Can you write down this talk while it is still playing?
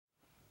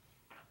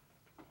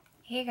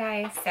Hey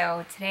guys,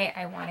 so today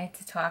I wanted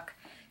to talk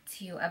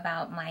to you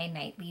about my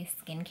nightly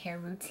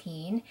skincare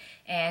routine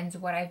and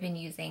what I've been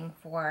using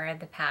for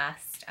the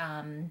past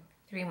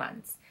 3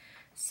 months.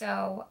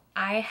 So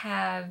I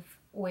have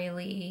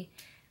oily,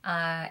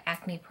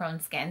 acne-prone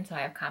skin, so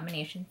I have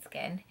combination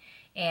skin,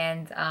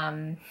 and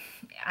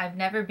I've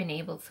never been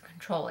able to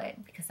control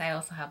it because I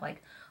also have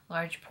like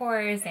large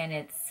pores and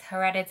it's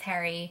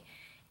hereditary,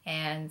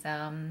 and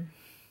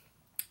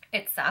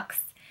it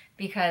sucks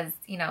because,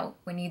 you know,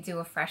 when you do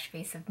a fresh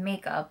face of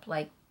makeup,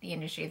 like the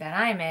industry that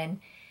I'm in,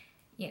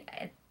 you know,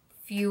 a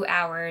few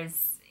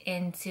hours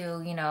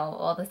into, you know,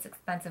 all this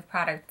expensive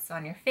products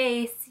on your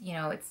face, you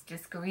know, it's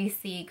just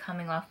greasy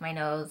coming off my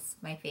nose,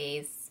 my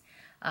face,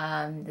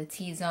 the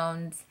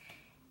T-zones,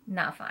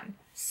 not fun.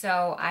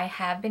 So I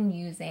have been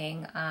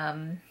using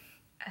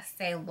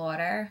Estee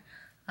Lauder,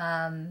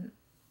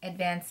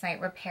 Advanced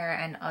Night Repair,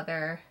 and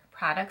other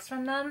products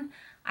from them.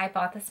 I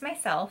bought this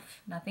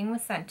myself. Nothing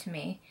was sent to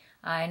me.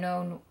 I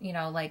know, you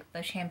know, like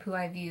the shampoo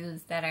I've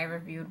used that I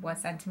reviewed was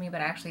sent to me,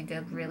 but I actually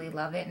did really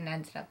love it and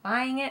ended up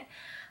buying it.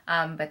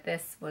 But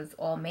this was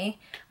all me.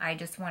 I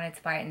just wanted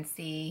to buy it and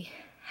see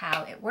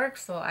how it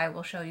works, so I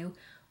will show you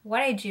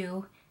what I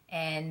do,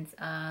 and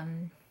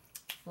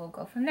we'll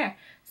go from there.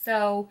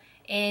 So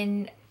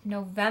in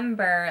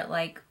November,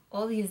 like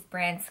all these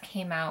brands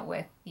came out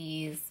with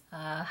these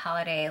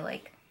holiday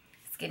like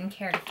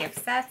skincare gift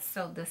sets.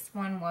 So this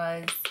one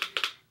was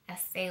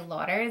Estee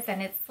Lauder's,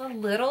 and it's a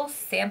little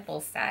sample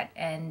set,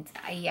 and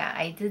yeah,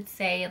 I did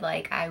say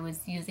like I was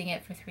using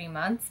it for 3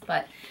 months,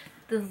 but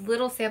the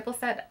little sample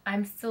set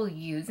I'm still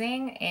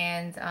using,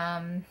 and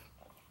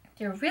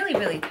they're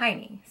really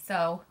tiny.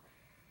 So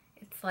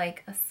it's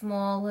like a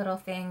small little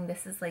thing.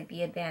 This is like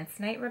the Advanced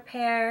Night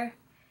Repair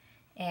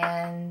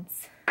and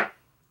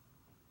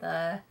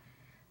the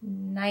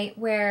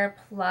Nightwear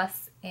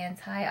Plus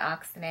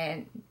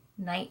Antioxidant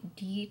Night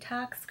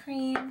Detox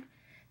Cream.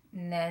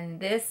 And then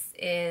this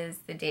is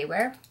the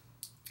Daywear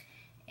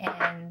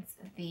and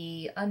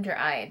the Under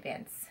Eye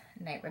Advanced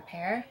Night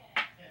Repair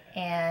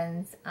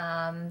and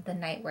the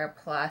Nightwear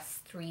Plus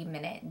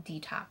 3-minute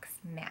Detox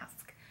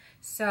Mask.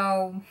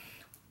 So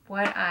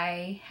what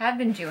I have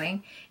been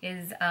doing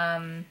is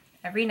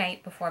every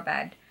night before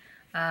bed,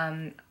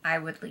 I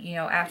would, you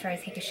know, after I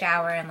take a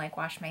shower and like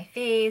wash my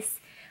face,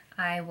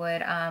 I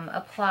would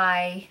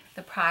apply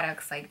the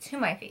products like to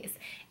my face.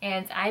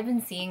 And I've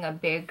been seeing a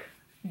big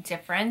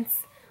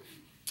difference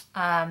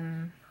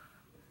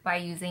by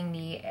using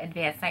the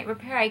Advanced Night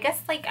Repair. I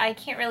guess like I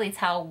can't really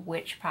tell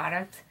which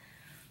product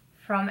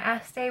from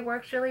Estee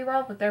works really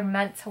well, but they're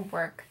meant to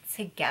work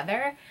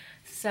together.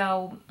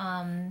 So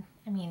I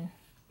mean,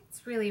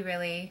 it's really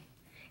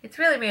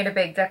made a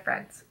big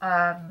difference.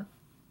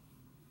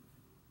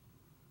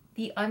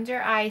 The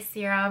under eye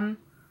serum,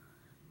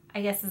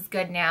 I guess, is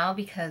good now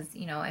because,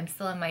 you know, I'm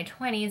still in my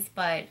 20s,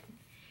 but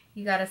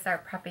you gotta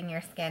start prepping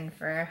your skin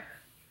for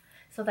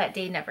so that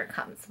day never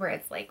comes where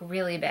it's like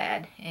really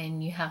bad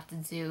and you have to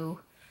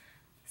do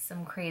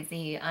some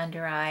crazy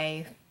under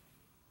eye,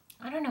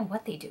 I don't know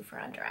what they do for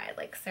under eye,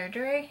 like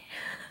surgery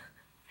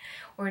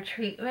or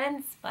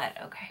treatments, but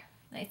okay,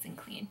 nice and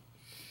clean.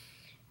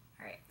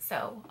 All right,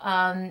 so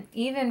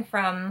even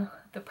from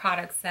the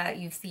products that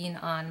you've seen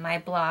on my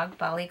blog,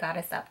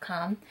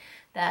 BaliGoddess.com,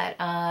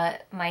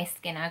 that my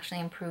skin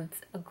actually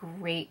improves a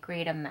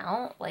great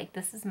amount. Like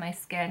this is my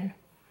skin.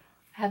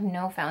 I have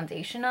no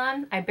foundation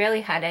on. I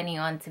barely had any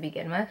on to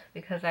begin with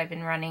because I've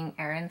been running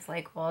errands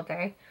like all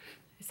day.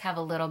 I just have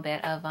a little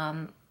bit of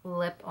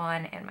lip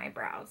on and my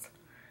brows.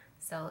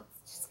 So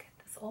let's just get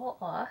this all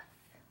off.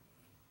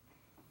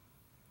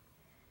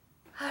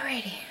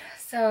 Alrighty,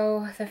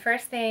 so the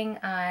first thing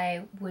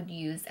I would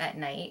use at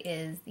night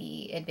is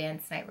the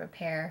Advanced Night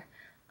Repair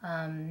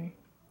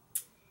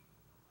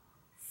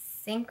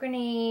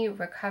Synchrony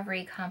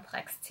Recovery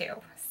Complex 2.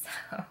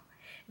 So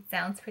it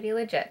sounds pretty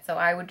legit. So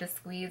I would just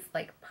squeeze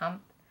like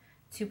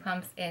 2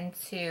 pumps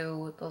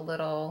into the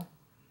little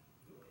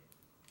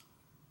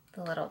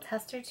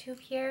tester tube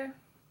here.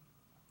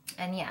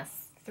 And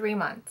yes, 3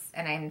 months,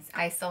 and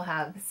I still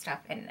have stuff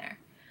in there.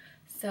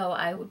 So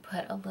I would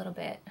put a little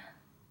bit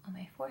on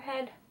my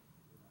forehead,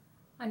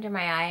 under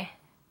my eye,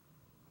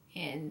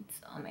 and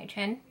on my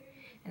chin.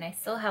 And I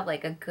still have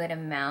like a good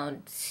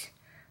amount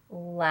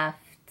left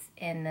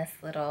in this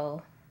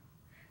little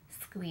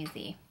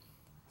squeezy.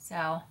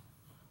 So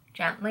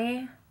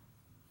gently,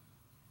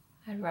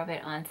 I'd rub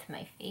it onto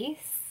my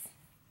face,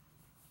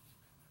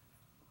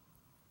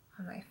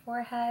 on my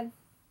forehead,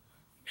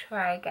 make sure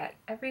I get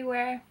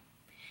everywhere.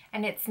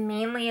 And it's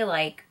mainly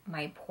like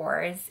my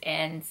pores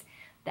and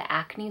the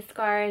acne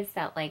scars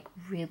that like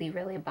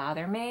really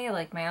bother me.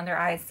 Like my under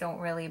eyes don't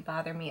really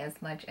bother me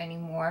as much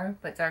anymore,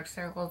 but dark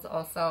circles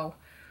also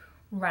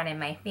run in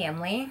my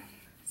family.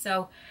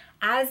 So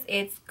as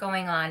it's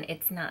going on,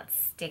 it's not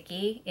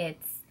sticky,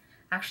 it's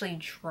actually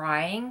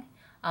drying.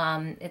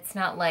 It's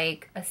not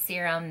like a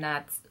serum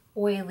that's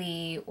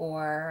oily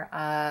or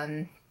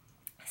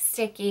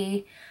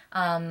sticky.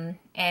 and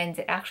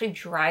it actually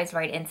dries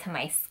right into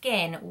my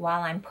skin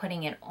while I'm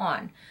putting it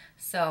on.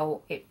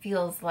 So it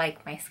feels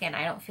like my skin.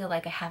 I don't feel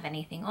like I have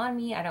anything on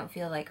me. I don't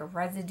feel like a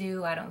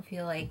residue. I don't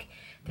feel like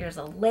there's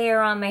a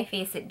layer on my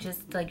face. It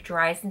just like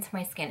dries into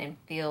my skin and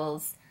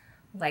feels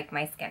like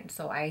my skin.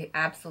 So I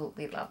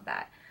absolutely love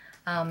that.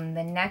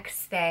 The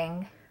next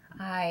thing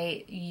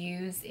I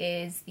use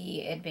is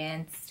the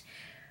Advanced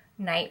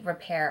Night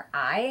Repair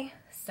Eye.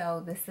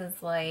 So this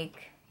is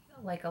like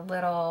a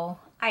little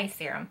eye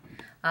serum.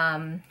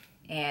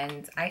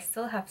 And I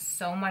still have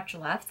so much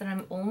left, and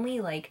I'm only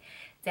like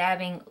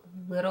dabbing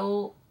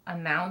little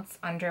amounts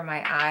under my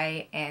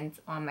eye and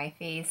on my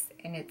face,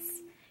 and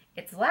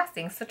it's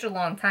lasting such a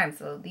long time.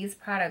 So these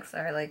products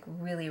are like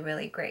really,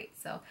 really great.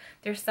 So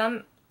there's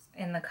some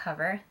in the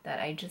cover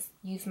that I just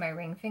use my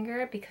ring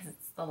finger because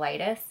it's the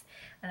lightest,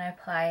 and I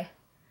apply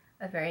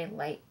a very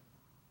light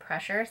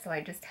pressure. So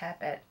I just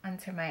tap it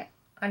under my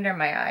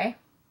eye,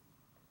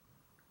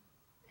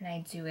 and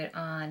I do it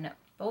on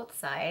both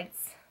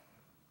sides.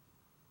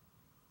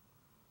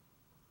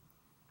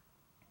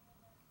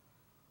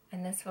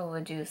 And this will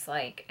reduce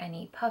like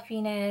any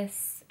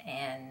puffiness,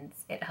 and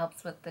it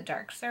helps with the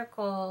dark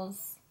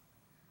circles.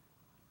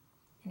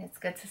 And it's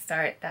good to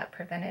start that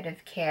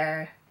preventative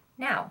care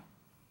now.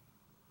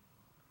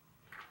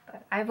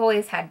 But I've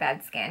always had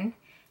bad skin,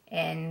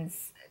 and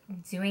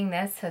doing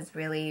this has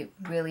really,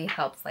 really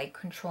helped like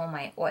control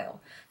my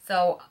oil.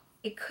 So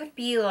it could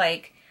be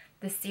like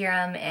the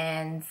serum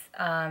and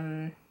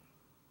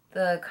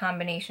the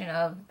combination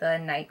of the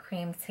night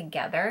cream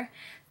together,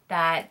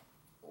 that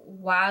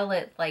while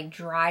it like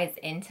dries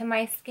into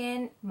my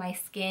skin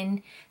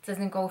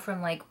doesn't go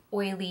from like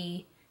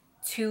oily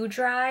to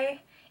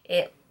dry.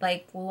 It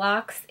like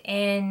locks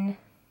in,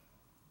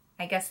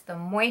 I guess, the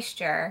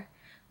moisture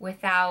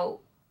without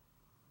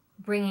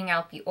bringing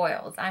out the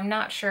oils. I'm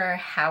not sure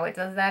how it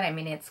does that. I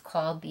mean, it's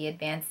called the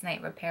Advanced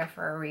Night Repair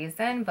for a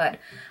reason, but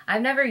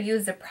I've never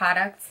used a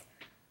product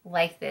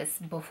like this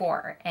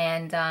before.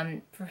 And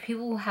for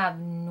people who have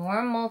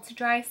normal to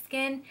dry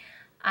skin,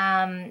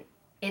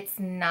 it's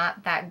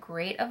not that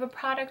great of a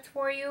product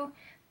for you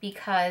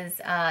because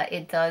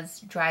it does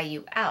dry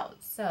you out.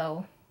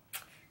 So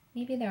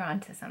maybe they're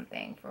onto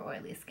something for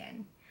oily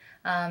skin.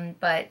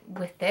 But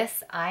with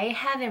this, I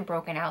haven't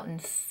broken out in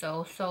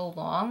so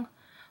long.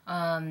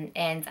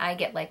 And I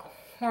get like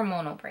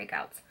hormonal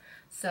breakouts.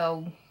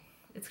 So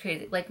it's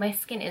crazy. Like my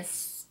skin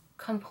is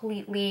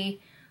completely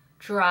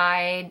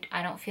dried.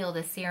 I don't feel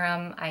the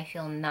serum. I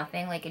feel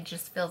nothing. Like it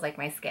just feels like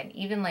my skin.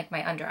 Even like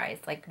my under eyes,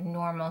 like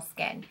normal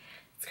skin.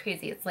 It's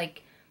crazy. It's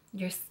like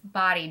your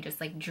body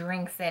just like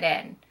drinks it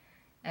in,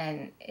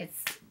 and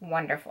it's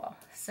wonderful.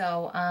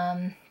 So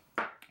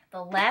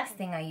the last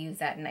thing I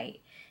use at night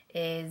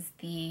is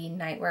the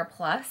Nightwear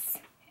Plus,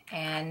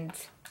 and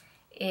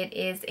it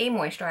is a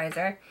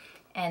moisturizer,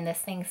 and this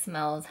thing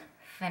smells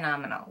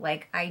phenomenal.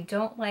 Like, I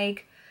don't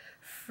like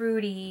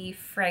fruity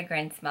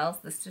fragrant smells.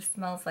 This just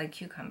smells like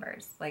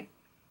cucumbers. Like,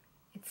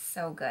 it's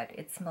so good.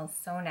 It smells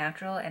so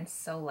natural and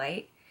so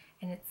light.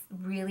 And it's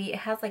really, it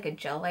has like a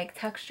gel-like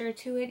texture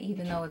to it,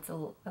 even though it's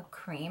a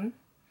cream.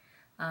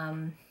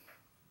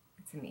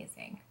 It's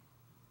amazing.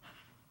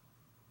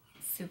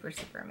 It's super,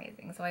 super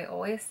amazing. So I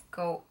always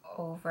go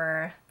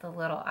over the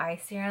little eye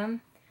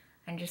serum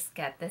and just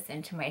get this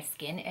into my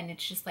skin, and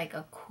it's just like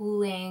a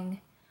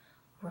cooling,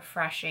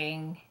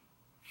 refreshing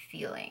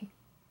feeling.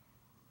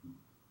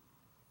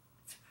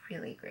 It's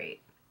really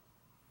great.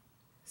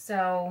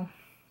 So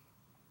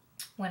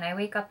when I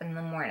wake up in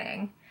the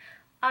morning,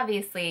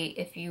 obviously,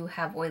 if you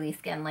have oily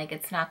skin, like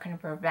it's not going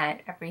to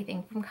prevent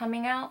everything from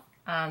coming out.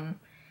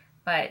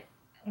 But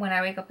when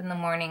I wake up in the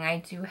morning, I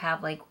do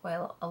have like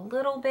oil a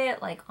little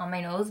bit like on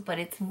my nose, but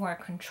it's more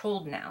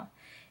controlled now.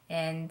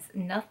 And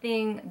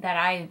nothing that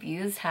I've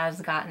used has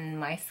gotten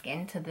my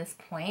skin to this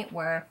point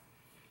where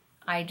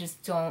I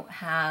just don't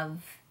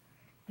have,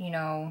 you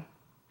know,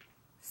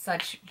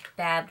 such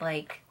bad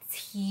like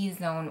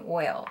T-zone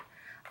oil.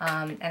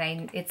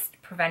 And it's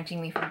preventing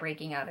me from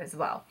breaking out as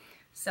well.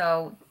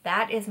 So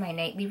that is my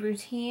nightly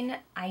routine.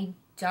 I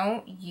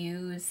don't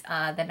use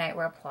the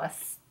Nightwear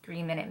Plus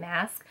 3-minute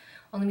mask,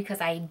 only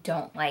because I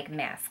don't like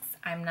masks.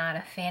 I'm not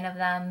a fan of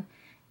them.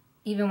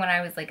 Even when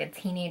I was like a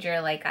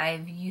teenager, like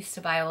I've used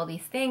to buy all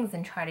these things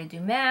and try to do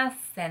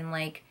masks, and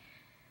like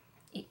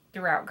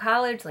throughout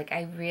college, like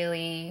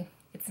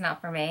it's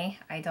not for me.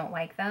 I don't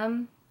like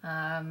them.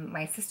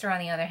 My sister, on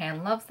the other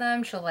hand, loves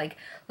them. She'll like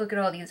look at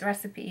all these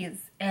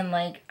recipes and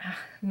like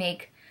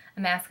make a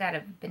mask out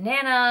of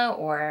banana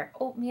or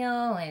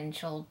oatmeal, and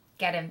she'll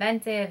get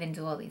inventive and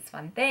do all these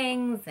fun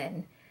things,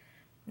 and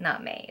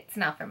not me. It's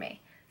not for me.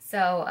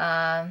 So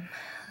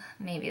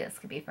maybe this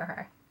could be for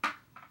her.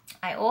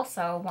 I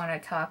also want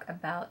to talk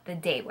about the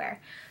day wear.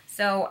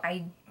 So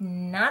I'm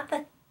not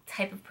the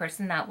type of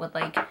person that would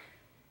like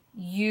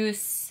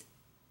use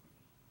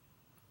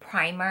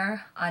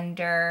primer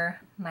under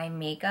my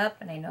makeup,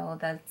 and I know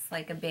that's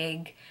like a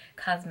big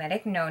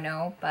cosmetic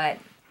no-no, but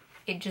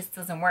it just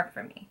doesn't work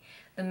for me.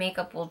 The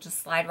makeup will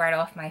just slide right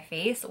off my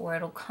face, or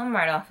it'll come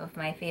right off of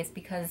my face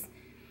because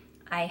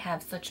I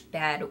have such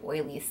bad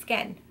oily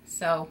skin.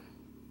 So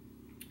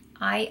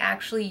I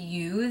actually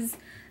use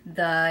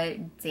the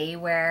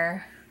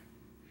Daywear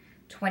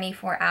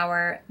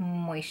 24-hour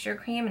moisture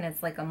cream, and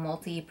it's like a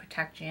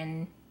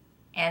multi-protection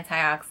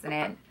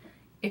antioxidant.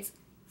 It's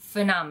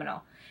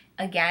phenomenal.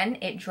 Again,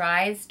 it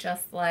dries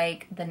just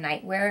like the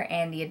nightwear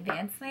and the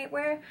advanced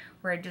nightwear,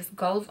 where it just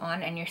goes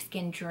on and your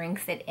skin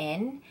drinks it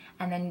in,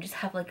 and then you just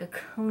have like a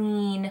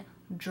clean,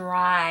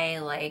 dry,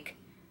 like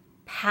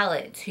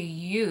palette to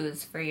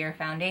use for your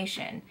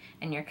foundation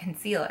and your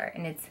concealer,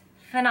 and it's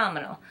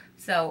phenomenal.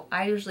 So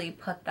I usually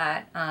put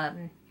that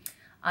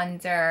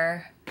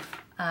under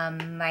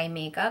my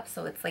makeup,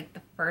 so it's like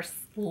the first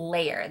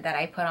layer that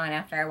I put on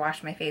after I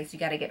wash my face. You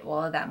got to get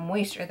all of that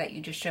moisture that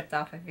you just stripped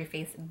off of your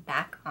face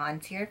back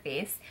onto your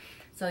face,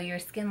 so your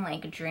skin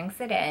like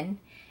drinks it in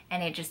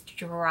and it just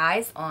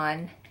dries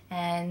on,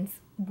 and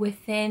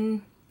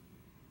within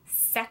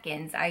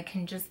seconds I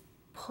can just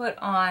put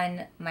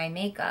on my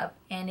makeup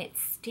and it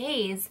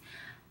stays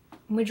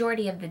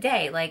majority of the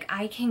day. Like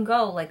I can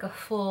go like a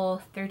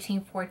full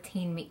 13,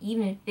 14,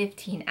 even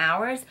 15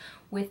 hours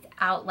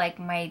without like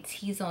my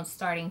T-zone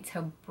starting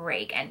to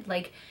break. And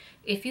like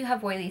if you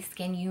have oily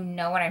skin, you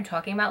know what I'm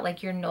talking about.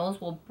 Like your nose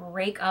will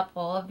break up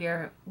all of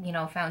your, you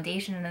know,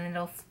 foundation, and then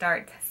it'll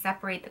start to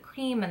separate the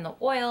cream and the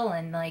oil,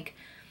 and like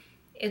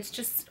it's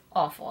just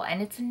awful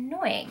and it's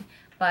annoying.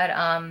 But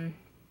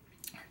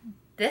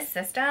this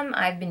system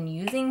I've been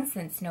using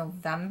since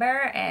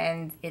November,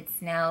 and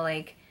it's now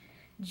like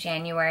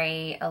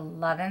January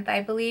 11th,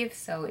 I believe.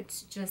 So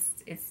it's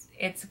just,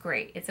 it's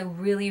great. It's a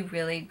really,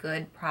 really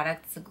good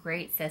product. It's a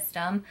great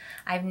system.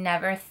 I've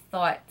never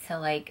thought to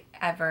like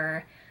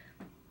ever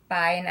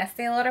buy an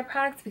Estee Lauder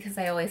product, because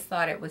I always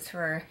thought it was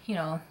for, you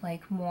know,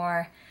 like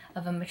more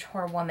of a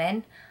mature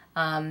woman,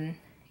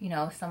 you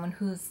know, someone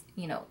who's,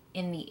 you know,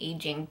 in the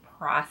aging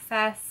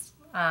process.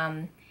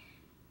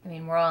 I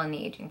mean, we're all in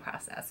the aging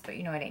process, but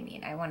you know what I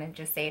mean. I want to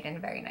just say it in a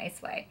very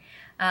nice way.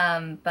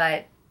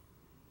 But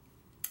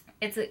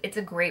it's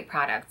a great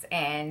product,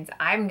 and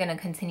I'm going to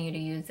continue to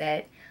use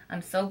it.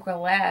 I'm so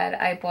glad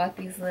I bought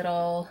these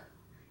little,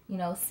 you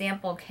know,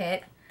 sample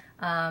kit.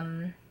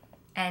 And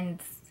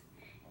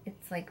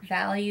it's like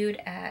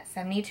valued at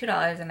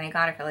 $72, and I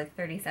got it for like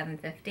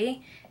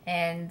 $37.50.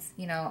 And,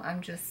 you know,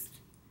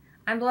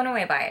 I'm blown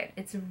away by it.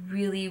 It's a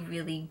really,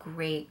 really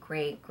great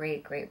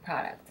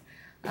product.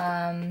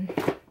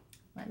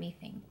 Let me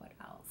think what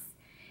else.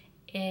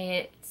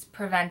 It's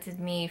prevented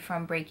me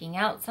from breaking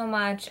out so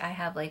much. I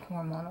have like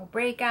hormonal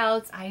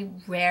breakouts. I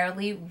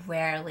rarely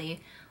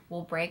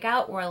will break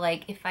out, or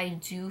like if I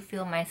do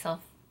feel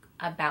myself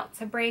about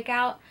to break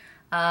out,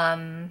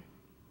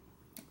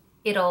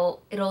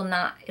 it'll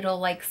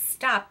like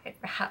stop it.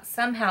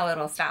 Somehow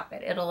it'll stop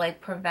it. It'll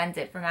like prevent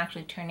it from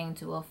actually turning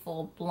into a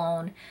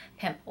full-blown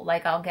pimple.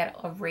 Like I'll get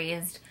a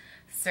raised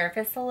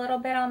surface a little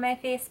bit on my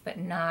face, but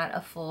not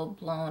a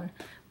full-blown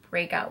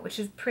breakout, which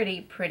is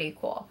pretty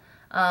cool.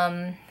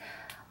 Let me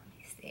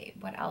see,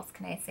 what else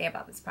can I say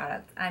about this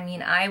product? I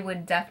mean, I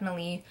would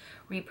definitely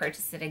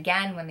repurchase it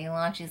again when they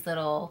launch these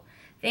little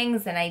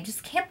things, and I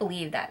just can't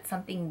believe that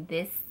something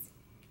this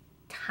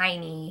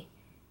tiny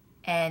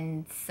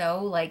and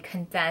so like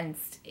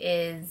condensed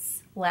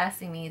is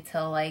lasting me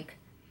till like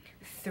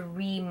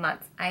 3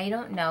 months. I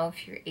don't know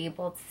if you're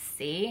able to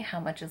see how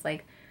much is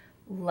like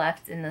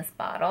left in this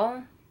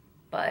bottle,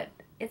 but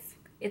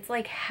it's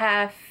like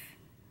half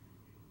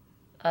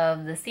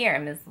of the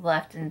serum is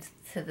left into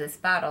this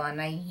bottle,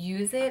 and I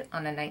use it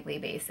on a nightly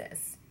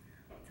basis.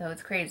 So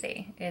it's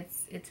crazy.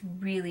 It's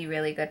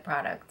really good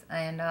product,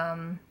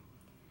 and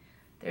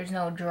there's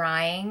no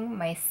drying.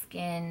 My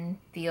skin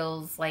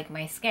feels like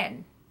my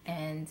skin,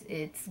 and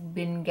it's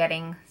been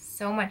getting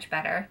so much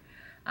better.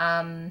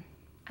 I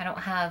don't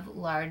have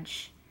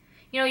large,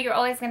 you know, you're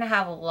always gonna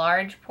have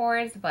large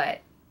pores, but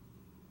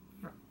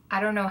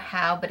I don't know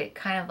how, but it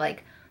kind of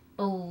like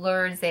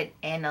blurs it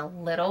in a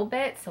little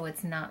bit, so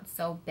it's not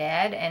so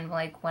bad. And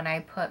like when I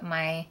put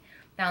my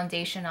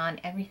foundation on,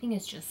 everything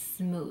is just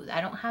smooth.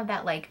 I don't have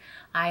that like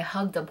I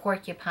hugged a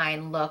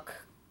porcupine look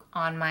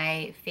on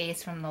my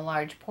face from the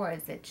large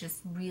pores. It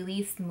just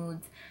really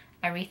smooths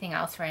everything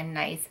else for a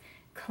nice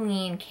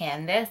clean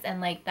canvas, and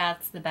like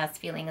that's the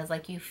best feeling, is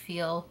like you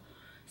feel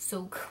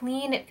so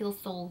clean, it feels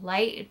so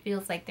light, it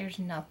feels like there's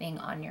nothing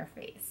on your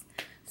face.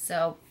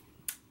 So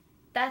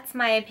that's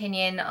my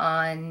opinion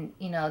on,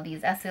 you know,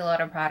 these Estee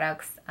Lauder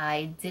products.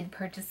 I did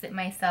purchase it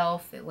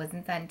myself. It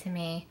wasn't sent to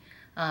me.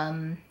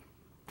 And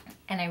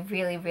I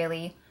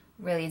really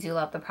do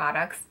love the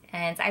products.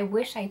 And I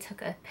wish I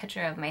took a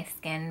picture of my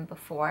skin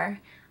before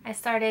I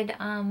started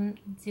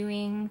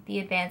doing the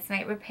Advanced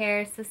Night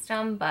Repair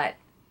system, but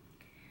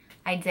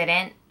I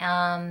didn't.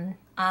 On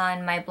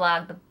my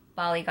blog,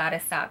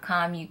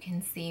 thebaligoddess.com, you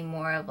can see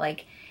more of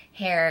like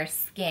hair,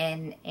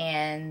 skin,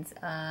 and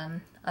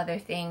other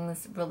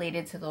things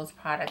related to those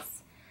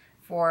products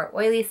for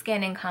oily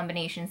skin and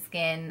combination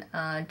skin.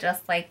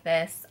 Just like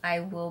this, I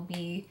will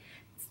be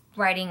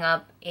writing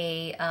up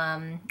a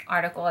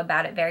article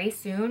about it very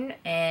soon,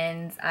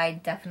 and I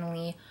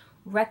definitely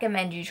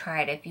recommend you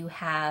try it if you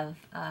have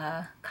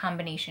a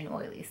combination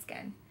oily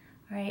skin.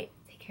 All right,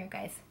 take care,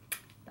 guys.